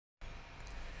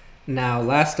Now,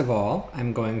 last of all,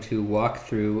 I'm going to walk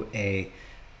through a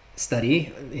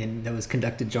study that was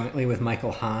conducted jointly with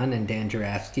Michael Hahn and Dan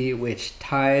Jurafsky, which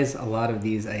ties a lot of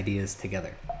these ideas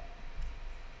together.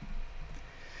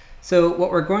 So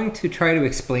what we're going to try to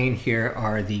explain here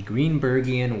are the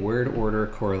Greenbergian word order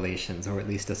correlations, or at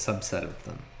least a subset of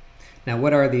them. Now,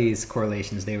 what are these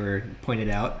correlations? They were pointed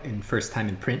out in first time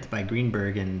in print by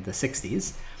Greenberg in the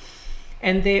 60s.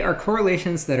 And they are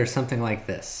correlations that are something like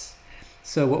this.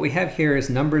 So what we have here is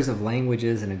numbers of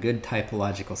languages in a good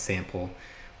typological sample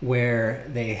where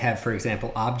they have, for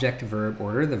example, object-verb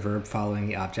order, the verb following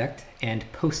the object, and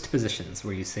postpositions,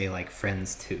 where you say like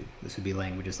friends too. This would be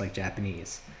languages like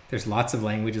Japanese. There's lots of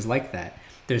languages like that.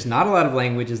 There's not a lot of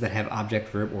languages that have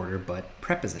object-verb order, but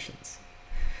prepositions.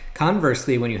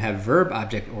 Conversely, when you have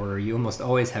verb-object order, you almost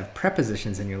always have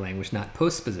prepositions in your language, not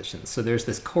postpositions. So there's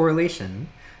this correlation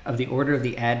of the order of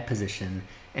the adposition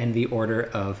and the order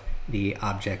of the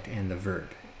object and the verb.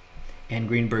 And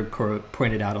Greenberg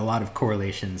pointed out a lot of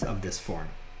correlations of this form.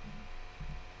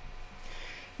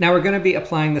 Now we're going to be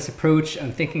applying this approach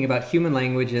of thinking about human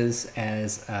languages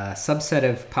as a subset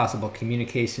of possible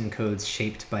communication codes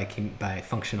shaped by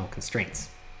functional constraints.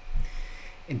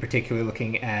 In particular,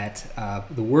 looking at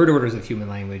the word orders of human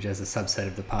language as a subset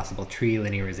of the possible tree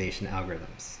linearization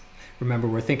algorithms. Remember,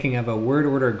 we're thinking of a word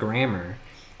order grammar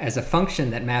as a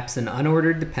function that maps an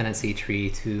unordered dependency tree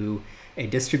to a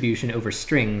distribution over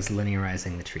strings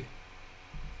linearizing the tree.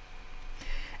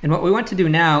 And what we want to do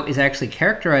now is actually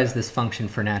characterize this function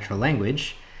for natural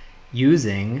language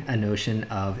using a notion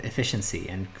of efficiency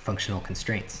and functional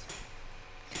constraints.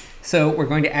 So we're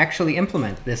going to actually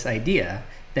implement this idea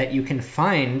that you can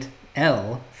find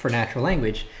L for natural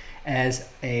language as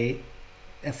a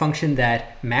function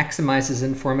that maximizes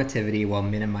informativity while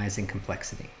minimizing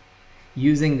complexity,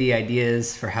 using the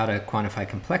ideas for how to quantify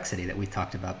complexity that we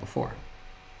talked about before.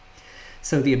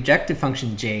 So the objective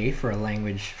function J for a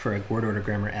language, for a word order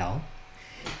grammar L,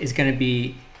 is going to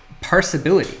be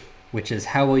parsability, which is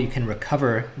how well you can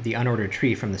recover the unordered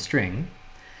tree from the string,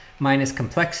 minus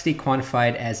complexity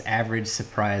quantified as average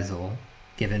surprisal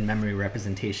given memory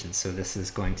representations. So this is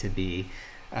going to be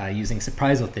using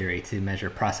surprisal theory to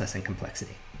measure processing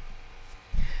complexity.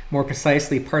 More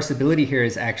precisely, parsability here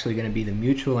is actually going to be the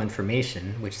mutual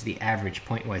information, which is the average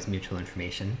pointwise mutual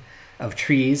information, of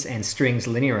trees and strings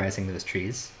linearizing those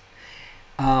trees.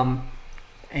 And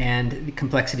the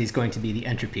complexity is going to be the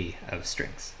entropy of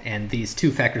strings. And these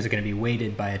two factors are going to be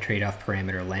weighted by a trade-off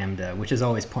parameter lambda, which is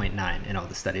always 0.9 in all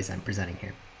the studies I'm presenting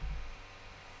here.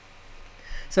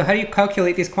 So how do you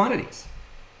calculate these quantities?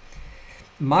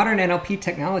 Modern NLP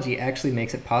technology actually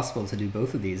makes it possible to do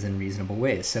both of these in reasonable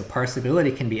ways. So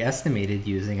parsability can be estimated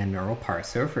using a neural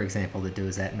parser, for example, the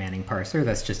Dozat-Manning parser.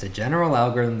 That's just a general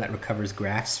algorithm that recovers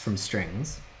graphs from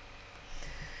strings.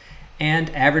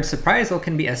 And average surprisal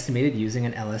can be estimated using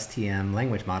an LSTM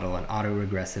language model, an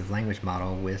autoregressive language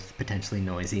model with potentially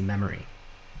noisy memory.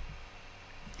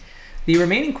 The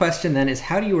remaining question then is,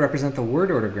 how do you represent the word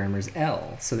order grammars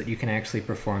L so that you can actually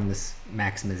perform this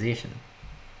maximization?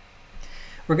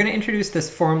 We're going to introduce this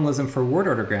formalism for word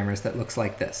order grammars that looks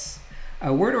like this.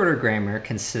 A word order grammar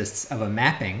consists of a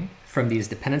mapping from these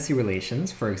dependency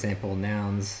relations, for example,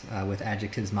 nouns with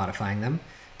adjectives modifying them,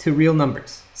 to real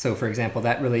numbers. So for example,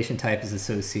 that relation type is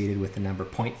associated with the number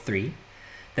 0.3.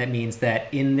 That means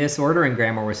that in this ordering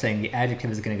grammar, we're saying the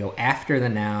adjective is going to go after the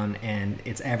noun and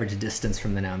its average distance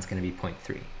from the noun is going to be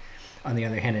 0.3. On the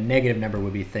other hand, a negative number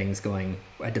would be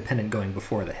a dependent going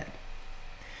before the head.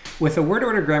 With a word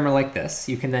order grammar like this,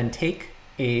 you can then take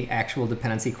an actual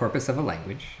dependency corpus of a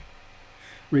language,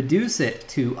 reduce it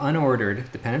to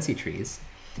unordered dependency trees,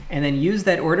 and then use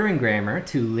that ordering grammar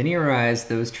to linearize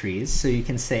those trees so you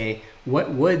can say,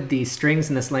 what would the strings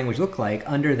in this language look like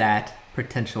under that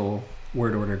potential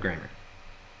word order grammar?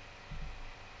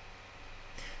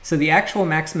 So the actual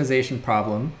maximization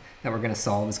problem that we're going to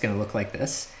solve is going to look like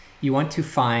this. You want to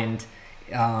find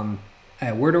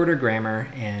a word order grammar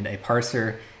and a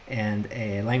parser and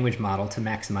a language model to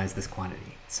maximize this quantity.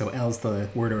 So L is the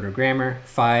word order grammar,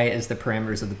 phi is the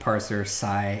parameters of the parser,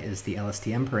 psi is the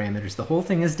LSTM parameters. The whole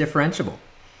thing is differentiable.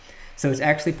 So it's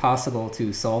actually possible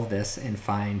to solve this and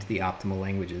find the optimal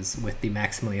languages with the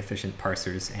maximally efficient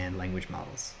parsers and language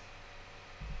models.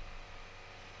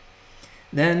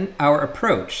 Then our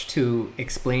approach to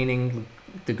explaining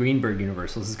the Greenberg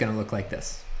universals is going to look like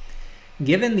this.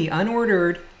 Given the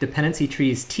unordered dependency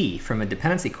trees T from a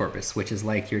dependency corpus, which is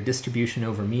like your distribution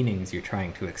over meanings you're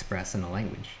trying to express in a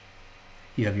language,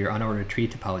 you have your unordered tree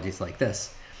topologies like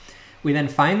this. We then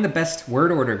find the best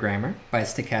word order grammar by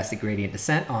stochastic gradient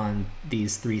descent on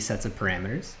these three sets of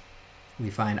parameters.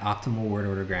 We find optimal word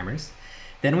order grammars.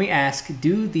 Then we ask,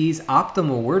 do these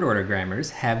optimal word order grammars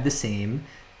have the same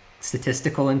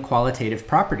statistical and qualitative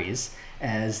properties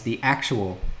as the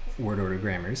actual word order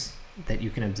grammars that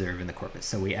you can observe in the corpus?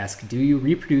 So we ask, do you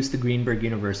reproduce the Greenberg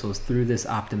universals through this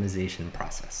optimization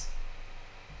process?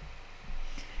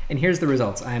 And here's the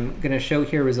results. I'm going to show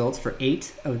here results for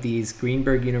 8 of these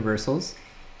Greenberg universals.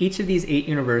 Each of these 8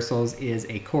 universals is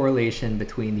a correlation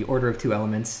between the order of 2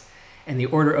 elements and the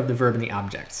order of the verb and the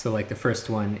object. So like the first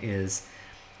one is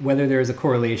whether there is a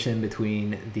correlation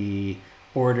between the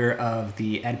order of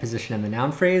the adposition and the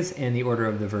noun phrase and the order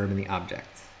of the verb and the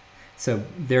object. So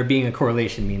there being a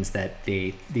correlation means that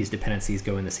these dependencies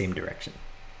go in the same direction.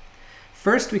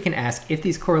 First, we can ask if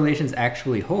these correlations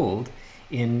actually hold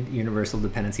in universal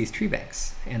dependencies tree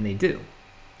banks, and they do.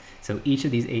 So each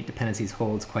of these 8 dependencies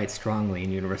holds quite strongly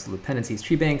in universal dependencies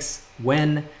tree banks.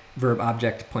 When verb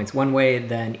object points one way,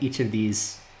 then each of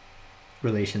these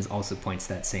relations also points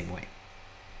that same way.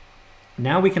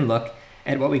 Now we can look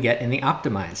at what we get in the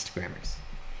optimized grammars.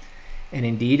 And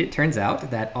indeed, it turns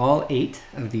out that all 8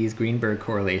 of these Greenberg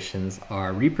correlations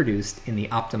are reproduced in the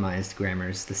optimized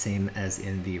grammars the same as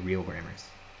in the real grammars.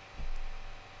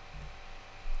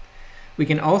 We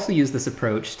can also use this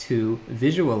approach to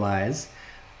visualize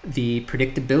the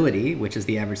predictability, which is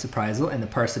the average surprisal, and the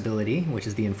parsability, which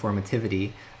is the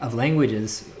informativity of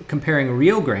languages, comparing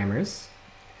real grammars,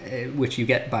 which you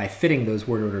get by fitting those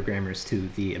word order grammars to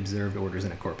the observed orders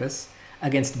in a corpus,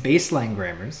 against baseline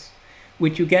grammars,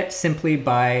 which you get simply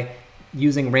by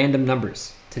using random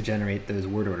numbers to generate those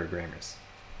word order grammars.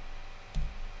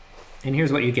 And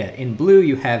here's what you get. In blue,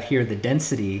 you have here the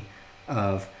density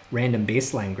of random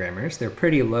baseline grammars. They're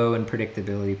pretty low in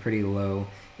predictability, pretty low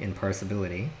in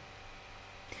parsability.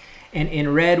 And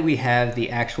in red, we have the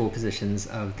actual positions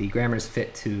of the grammars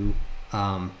fit to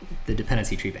the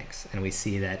dependency tree banks. And we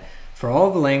see that for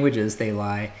all the languages, they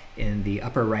lie in the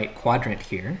upper right quadrant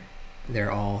here.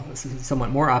 They're all somewhat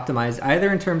more optimized,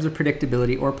 either in terms of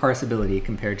predictability or parsability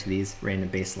compared to these random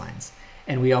baselines.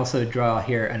 And we also draw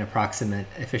here an approximate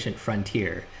efficient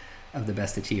frontier of the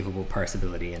best achievable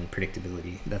parsability and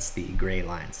predictability. That's the gray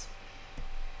lines.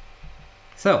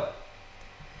 So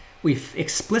we've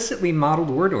explicitly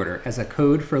modeled word order as a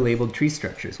code for labeled tree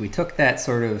structures. We took that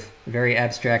sort of very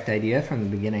abstract idea from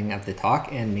the beginning of the talk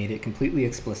and made it completely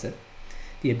explicit.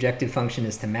 The objective function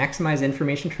is to maximize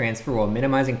information transfer while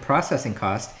minimizing processing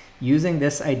cost using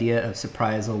this idea of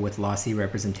surprisal with lossy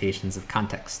representations of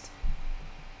context.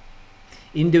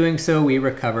 In doing so, we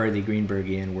recover the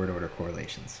Greenbergian word order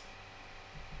correlations.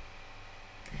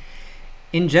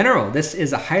 In general, this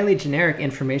is a highly generic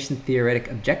information-theoretic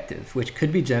objective, which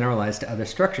could be generalized to other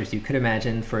structures. You could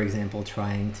imagine, for example,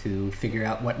 trying to figure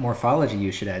out what morphology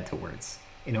you should add to words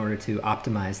in order to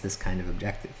optimize this kind of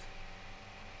objective.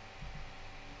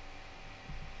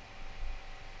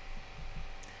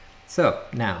 So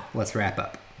now let's wrap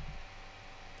up.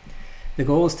 The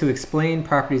goal is to explain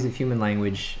properties of human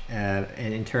language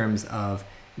in terms of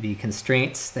the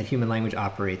constraints that human language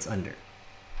operates under.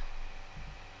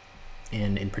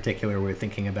 And in particular, we're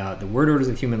thinking about the word orders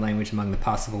of human language among the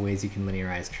possible ways you can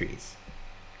linearize trees.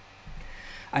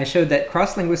 I showed that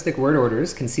cross-linguistic word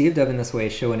orders conceived of in this way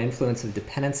show an influence of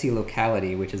dependency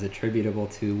locality, which is attributable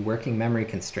to working memory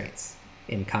constraints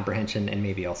in comprehension and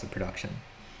maybe also production.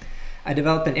 I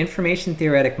developed an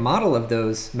information-theoretic model of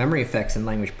those memory effects in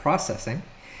language processing,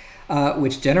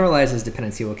 which generalizes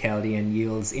dependency locality and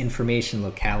yields information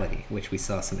locality, which we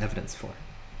saw some evidence for.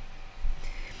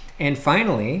 And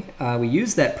finally, we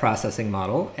used that processing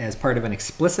model as part of an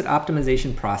explicit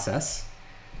optimization process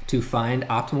to find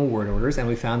optimal word orders, and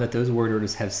we found that those word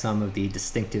orders have some of the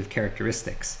distinctive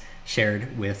characteristics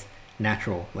shared with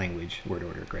natural language word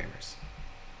order grammars.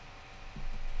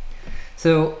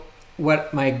 So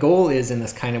what my goal is in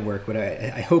this kind of work, what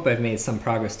I hope I've made some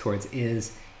progress towards,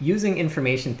 is using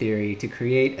information theory to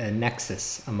create a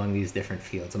nexus among these different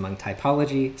fields, among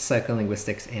typology,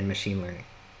 psycholinguistics, and machine learning.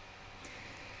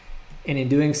 And in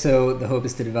doing so, the hope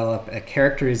is to develop a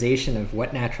characterization of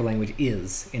what natural language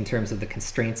is in terms of the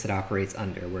constraints it operates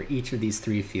under, where each of these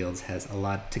 3 fields has a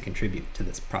lot to contribute to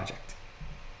this project.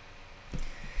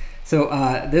 So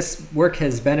this work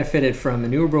has benefited from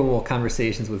innumerable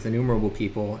conversations with innumerable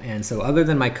people, and so other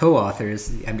than my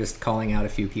co-authors, I'm just calling out a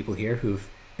few people here who've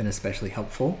been especially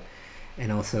helpful,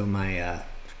 and also my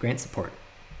grant support.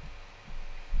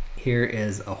 Here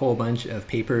is a whole bunch of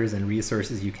papers and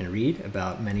resources you can read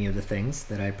about many of the things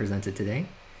that I presented today.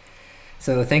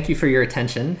 So thank you for your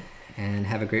attention, and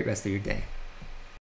have a great rest of your day.